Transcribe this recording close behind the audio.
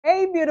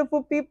Hey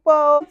beautiful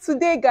people,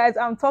 today guys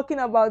I'm talking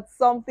about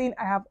something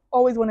I have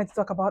always wanted to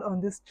talk about on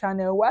this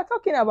channel. We're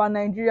talking about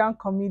Nigerian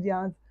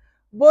comedians,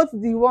 both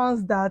the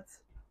ones that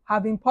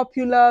have been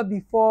popular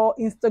before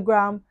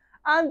Instagram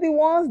and the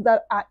ones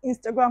that are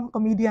Instagram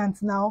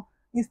comedians now,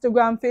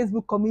 Instagram,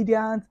 Facebook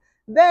comedians,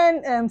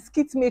 then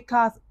skit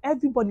makers.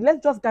 Everybody,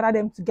 let's just gather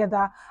them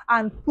together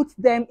and put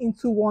them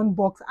into one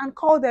box and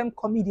call them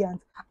comedians.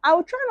 I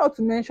will try not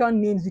to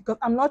mention names because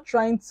I'm not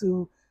trying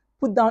to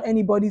put down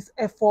anybody's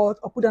effort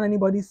or put down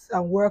anybody's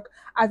work.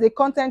 As a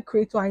content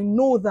creator, I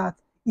know that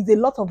it's a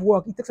lot of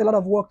work. It takes a lot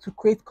of work to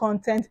create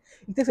content.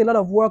 It takes a lot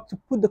of work to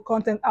put the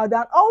content out there.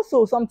 And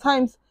also,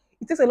 sometimes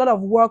it takes a lot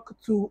of work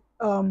to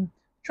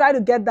try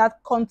to get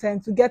that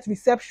content to get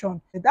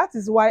reception. That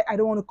is why I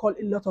don't want to call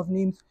a lot of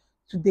names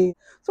today.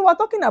 So we're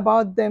talking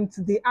about them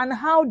today and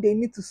how they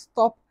need to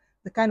stop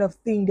the kind of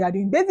thing they are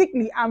doing.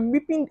 Basically,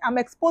 I'm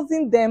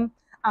exposing them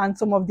and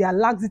some of their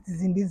laxities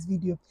in this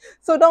video.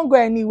 So don't go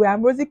anywhere.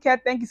 I'm Rosy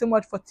Kech. Thank you so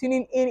much for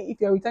tuning in. If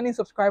you're a returning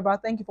subscriber,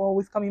 thank you for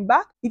always coming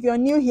back. If you're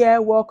new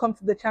here, welcome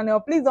to the channel.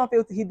 Please don't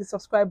fail to hit the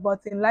subscribe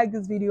button, like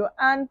this video,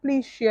 and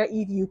please share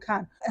if you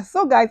can.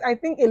 So guys, I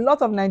think a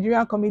lot of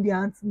Nigerian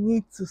comedians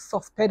need to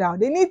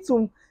suspend. They need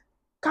to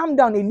calm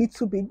down a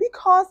little bit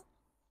because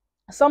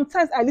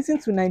sometimes I listen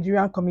to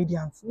Nigerian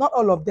comedians, not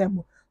all of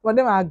them. Some of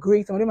them are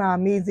great, some of them are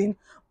amazing,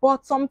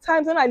 but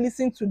sometimes when I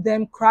listen to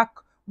them crack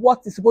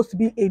what is supposed to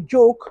be a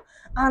joke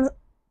and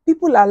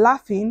people are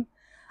laughing,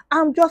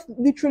 I'm just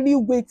literally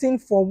waiting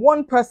for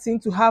one person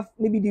to have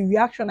maybe the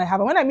reaction I have.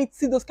 And when I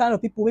see those kind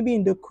of people, maybe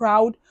in the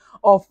crowd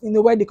of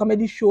where the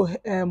comedy show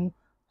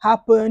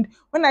happened,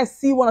 when I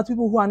see one or two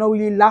people who are not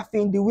really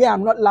laughing the way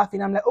I'm not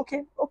laughing, I'm like,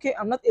 okay,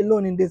 I'm not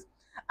alone in this.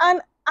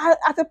 And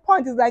at a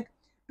point, it's like,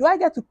 do I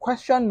get to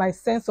question my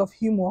sense of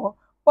humor?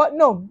 But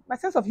no, my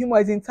sense of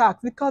humor is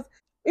intact because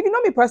if you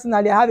know me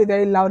personally, I have a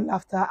very loud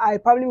laughter. I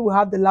probably will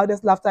have the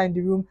loudest laughter in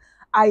the room.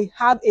 I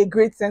have a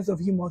great sense of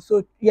humor.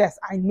 So yes,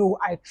 I know,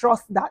 I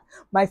trust that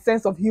my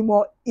sense of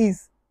humor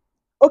is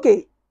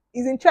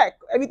in check.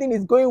 Everything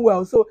is going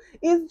well. So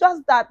it's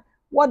just that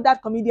what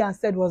that comedian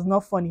said was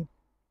not funny.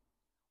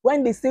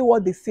 When they say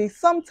what they say,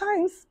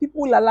 sometimes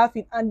people are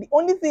laughing and the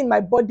only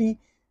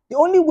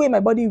way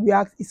my body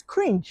reacts is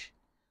cringe.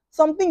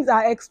 Some things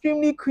are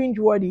extremely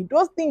cringe-worthy.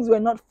 Those things were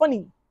not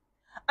funny.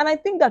 And I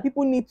think that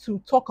people need to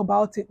talk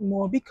about it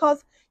more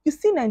because you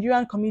see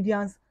Nigerian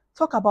comedians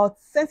talk about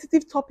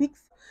sensitive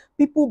topics,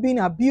 people being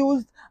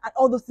abused and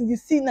all those things. You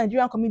see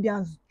Nigerian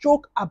comedians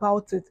joke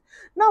about it.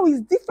 Now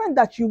it's different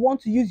that you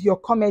want to use your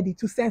comedy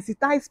to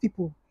sensitize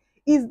people.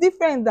 It's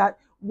different that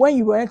when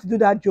you went to do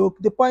that joke,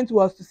 the point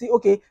was to say,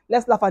 okay,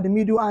 let's laugh at the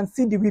middle and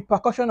see the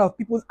repercussion of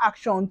people's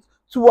actions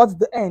towards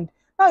the end.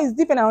 Now it's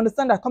different. I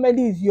understand that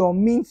comedy is your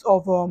means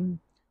of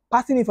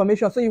passing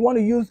information. So you want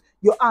to use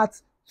your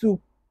art to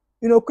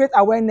create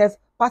awareness,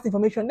 pass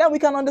information, then we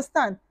can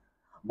understand.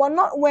 But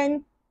not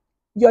when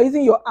you're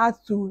using your art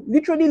to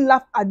literally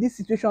laugh at these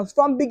situations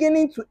from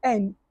beginning to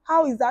end.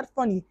 How is that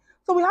funny?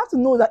 So we have to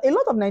know that a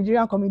lot of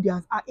Nigerian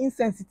comedians are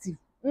insensitive.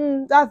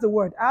 That's the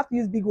word. I have to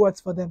use big words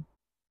for them.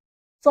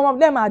 Some of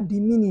them are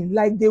demeaning,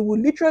 like they will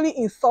literally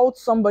insult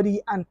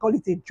somebody and call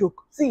it a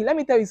joke. See, let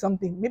me tell you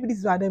something. Maybe this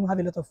is why I don't have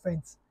a lot of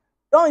friends.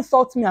 Don't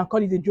insult me and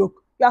call it a joke.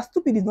 You are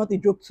stupid is not a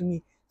joke to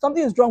me.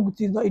 Something is wrong with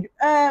you.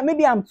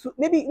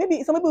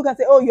 Maybe some people can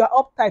say, oh, you are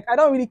uptight. I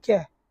don't really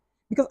care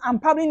because I'm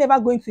probably never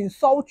going to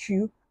insult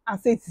you and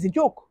say it is a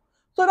joke.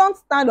 So don't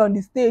stand on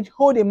the stage,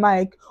 hold a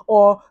mic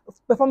or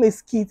perform a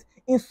skit,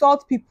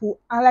 insult people.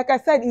 And like I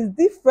said, it's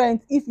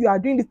different if you are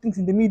doing these things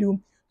in the middle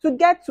to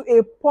get to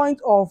a point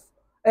of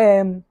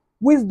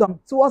wisdom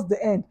towards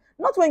the end.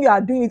 Not when you are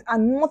doing it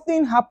and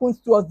nothing happens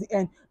towards the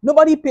end.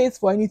 Nobody pays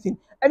for anything.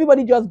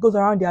 Everybody just goes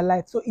around their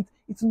life. So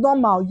it's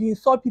normal. You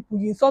insult people.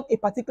 You insult a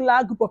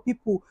particular group of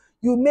people.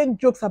 You make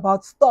jokes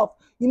about stuff.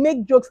 You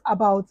make jokes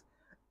about...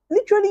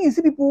 Literally, you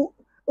see people...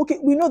 Okay,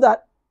 we know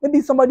that maybe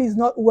somebody is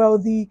not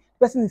wealthy.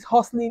 The person is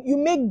hustling. You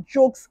make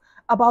jokes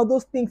about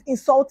those things.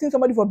 Insulting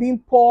somebody for being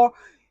poor.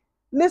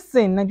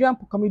 Listen, Nigerian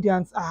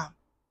comedians are...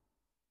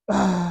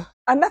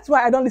 and that's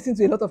why I don't listen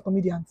to a lot of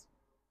comedians.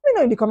 Let me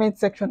know in the comment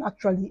section,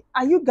 actually.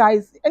 Are you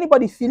guys...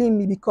 Anybody feeling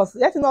me? Because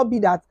let it not be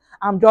that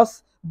I'm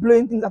just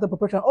blowing things out of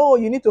proportion. Oh,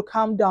 you need to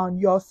calm down.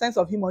 Your sense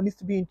of humor needs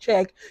to be in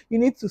check. You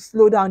need to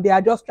slow down. They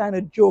are just trying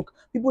to joke.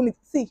 People need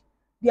to see.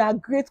 They are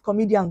great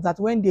comedians that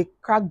when they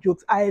crack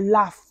jokes, I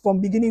laugh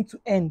from beginning to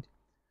end.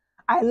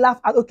 I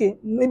laugh at, okay,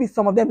 maybe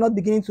some of them not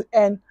beginning to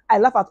end. I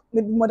laugh at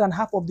maybe more than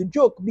half of the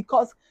joke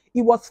because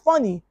it was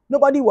funny.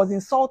 Nobody was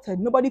insulted.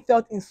 Nobody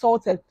felt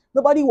insulted.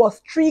 Nobody was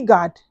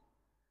triggered.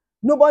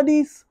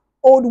 Nobody's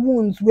old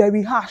wounds were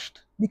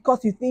rehashed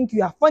because you think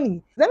you are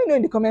funny. Let me know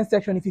in the comment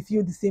section if you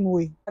feel the same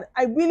way.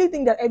 I really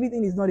think that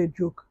everything is not a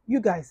joke. You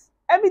guys,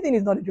 everything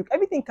is not a joke.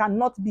 Everything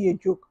cannot be a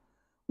joke.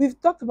 We've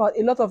talked about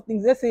a lot of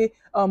things. Let's say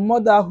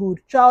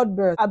motherhood,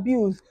 childbirth,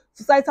 abuse,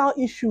 societal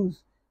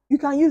issues. You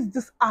can use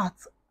this art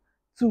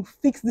to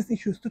fix these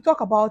issues, to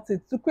talk about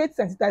it, to create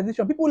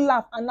sensitization. People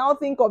laugh and now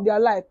think of their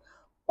life.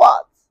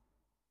 But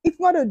it's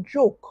not a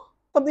joke.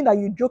 something that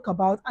you joke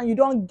about and you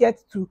don't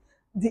get to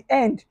the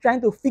end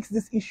trying to fix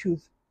these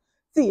issues.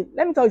 See,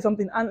 let me tell you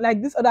something. And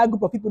like this other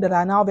group of people that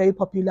are now very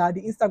popular,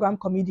 the Instagram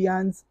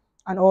comedians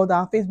and all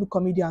that, Facebook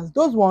comedians,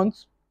 those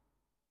ones,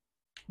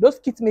 those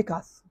skit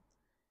makers,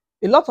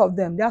 a lot of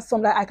them, there are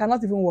some that I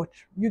cannot even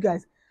watch. You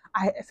guys,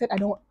 I said I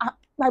don't.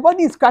 My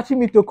body is scratching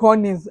me to call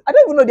names. I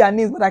don't even know their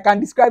names, but I can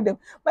describe them.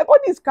 My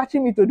body is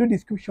scratching me to do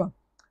description.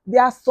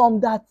 There are some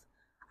that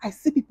I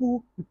see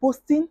people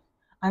posting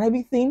and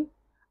everything,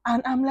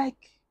 and I'm like,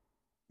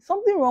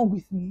 something wrong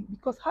with me,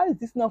 because how is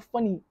this not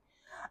funny?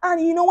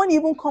 And you know, when it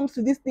even comes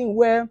to this thing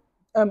where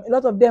a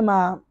lot of them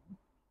are,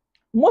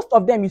 most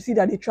of them, you see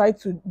that they try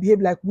to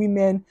behave like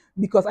women,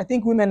 because I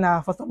think women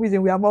are, for some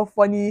reason, we are more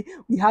funny.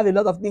 We have a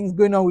lot of things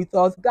going on with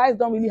us. Guys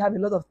don't really have a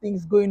lot of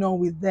things going on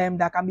with them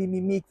that can be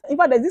mimicked. In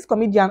fact, there's this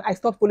comedian I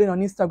stopped following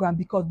on Instagram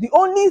because the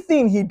only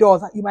thing he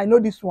does, you might know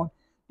this one,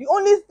 the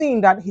only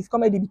thing that his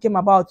comedy became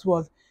about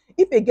was,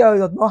 if a girl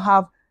does not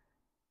have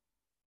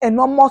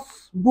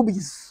enormous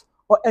boobies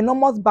or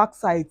enormous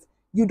backside,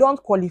 you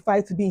don't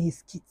qualify to be in his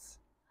skits.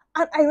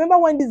 And I remember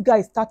when this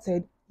guy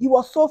started, he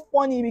was so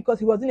funny because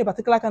he was in a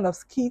particular kind of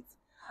skit.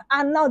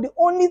 And now the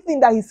only thing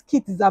that his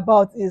skit is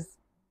about is,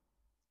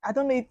 I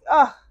don't know if,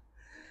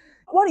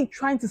 what he's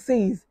trying to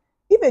say is,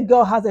 if a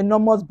girl has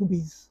enormous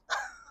boobies,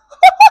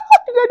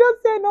 they don't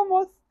say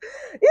enormous.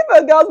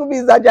 If a girl's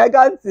boobies are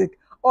gigantic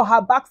or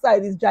her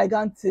backside is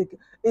gigantic,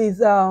 it's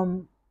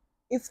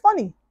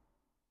funny.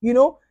 You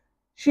know,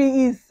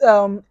 she is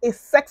a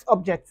sex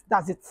object.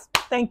 That's it.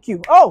 Thank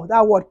you. Oh,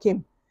 that word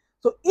came.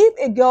 So if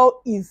a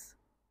girl is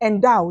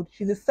endowed,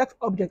 she's a sex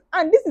object.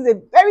 And this is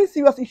a very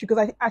serious issue,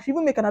 because I should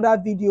even make another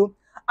video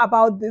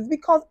about this,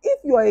 because if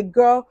you're a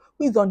girl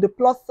who is on the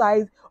plus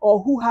side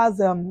or who has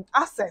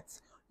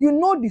assets, you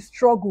know the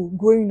struggle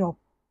growing up.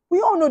 We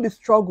all know the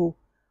struggle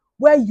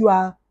where you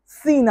are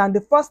seen and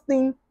the first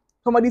thing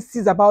somebody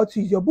sees about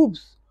you is your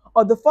boobs,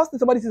 or the first thing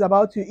somebody sees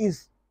about you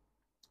is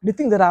the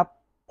things that are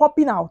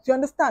popping out. You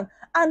understand?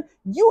 And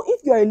you,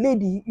 if you're a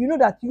lady, you know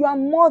that you are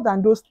more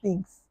than those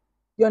things.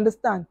 You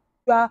understand?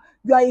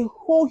 You are a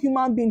whole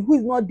human being who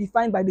is not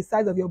defined by the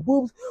size of your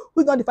boobs,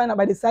 who is not defined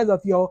by the size of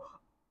your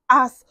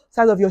ass,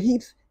 size of your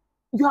hips.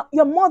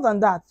 You're more than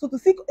that. So to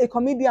see a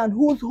comedian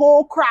whose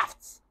whole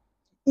craft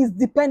is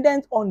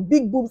dependent on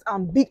big boobs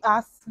and big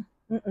ass,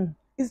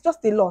 it's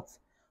just a lot.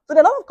 So there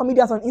are a lot of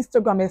comedians on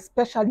Instagram,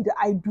 especially, that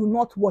I do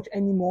not watch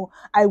anymore.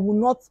 I will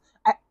not.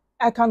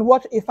 I can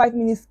watch a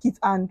 5-minute skit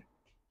and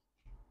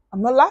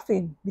I'm not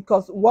laughing,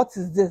 because what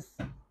is this?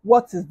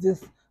 What is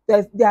this?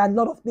 There are a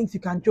lot of things you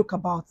can joke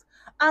about.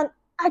 And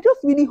I just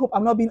really hope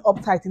I'm not being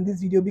uptight in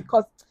this video,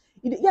 because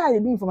yeah, I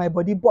do it for my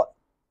body, but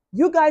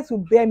you guys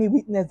will bear me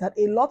witness that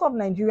a lot of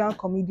Nigerian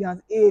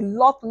comedians, a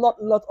lot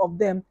of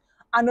them,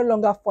 are no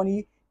longer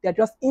funny. They're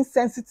just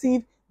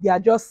insensitive. They are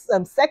just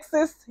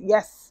sexist.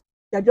 Yes,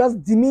 they're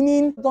just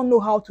demeaning. Don't know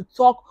how to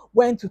talk,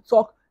 when to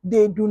talk.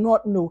 They do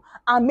not know.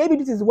 And maybe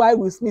this is why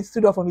Will Smith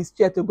stood up from his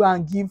chair to go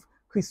and give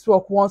Chris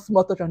Rock one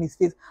small touch on his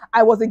face.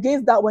 I was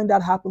against that when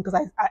that happened,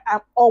 because I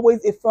am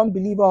always a firm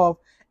believer of,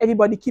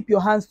 everybody keep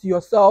your hands to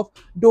yourself.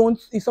 Don't,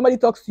 if somebody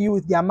talks to you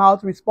with their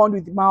mouth, respond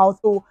with the mouth.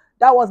 So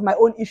that was my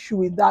own issue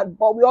with that.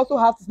 But we also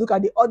have to look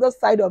at the other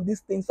side of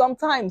this thing.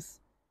 Sometimes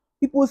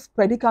people's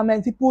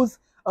predicaments, people's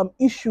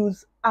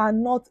issues are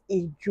not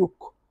a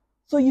joke.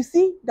 So you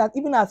see that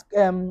even as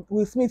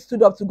Will Smith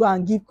stood up to go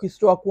and give Chris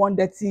Rock one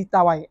dirty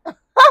tawai,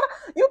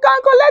 you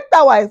can collect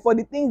tawai for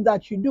the things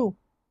that you do.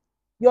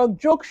 Your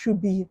joke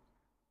should be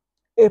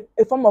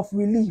a form of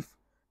relief,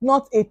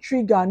 not a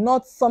trigger,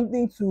 not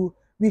something to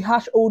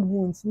rehash old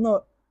wounds.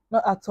 No,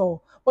 not at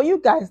all. But you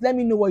guys, let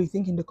me know what you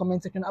think in the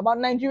comment section about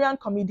Nigerian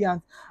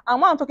comedians.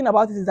 And what I'm talking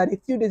about is that a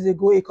few days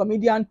ago, a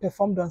comedian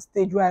performed on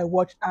stage where I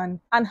watched, and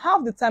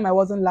half the time I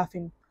wasn't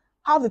laughing.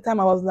 Half the time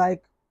I was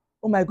like,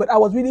 oh my God, I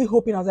was really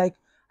hoping. I was like,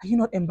 are you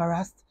not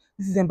embarrassed?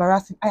 This is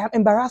embarrassing. I am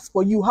embarrassed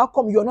for you. How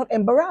come you're not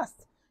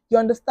embarrassed? You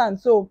understand?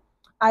 So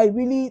I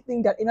really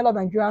think that a lot of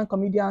Nigerian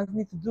comedians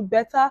need to do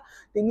better.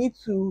 They need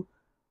to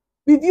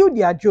review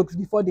their jokes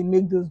before they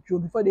make those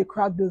jokes, before they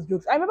crack those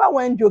jokes. I remember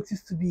when jokes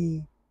used to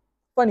be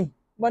funny,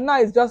 but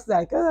now it's just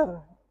like, ugh.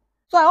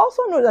 So I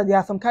also know that there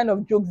are some kind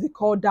of jokes they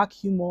call dark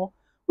humor,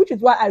 which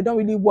is why I don't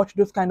really watch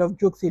those kind of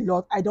jokes a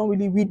lot. I don't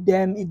really read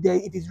them if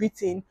it's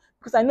written,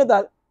 because I know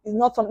that it's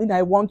not something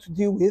I want to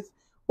deal with.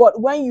 But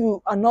when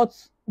you are not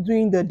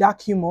doing the dark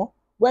humor,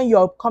 when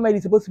your comedy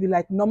is supposed to be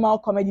like normal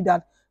comedy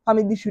that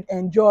family should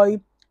enjoy,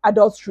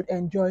 adults should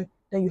enjoy,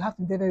 then you have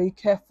to be very, very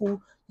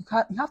careful.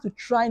 You have to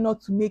try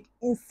not to make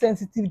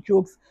insensitive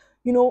jokes,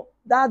 you know,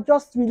 that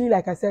just really,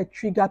 like I said,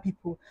 trigger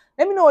people.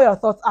 Let me know what your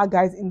thoughts are,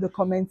 guys, in the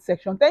comment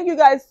section. Thank you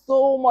guys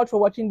so much for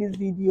watching this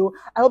video.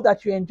 I hope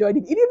that you enjoyed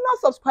it. If you've not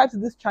subscribed to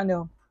this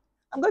channel,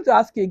 I'm going to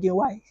ask you again,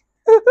 why?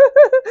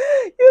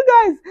 You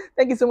guys,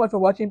 thank you so much for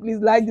watching. Please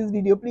like this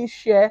video, please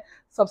share,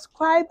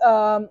 subscribe.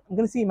 I'm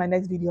going to see you in my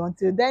next video.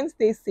 Until then,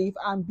 stay safe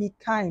and be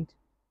kind.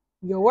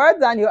 Your words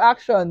and your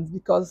actions,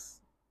 because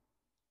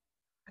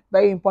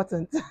very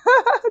important.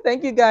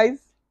 Thank you, guys.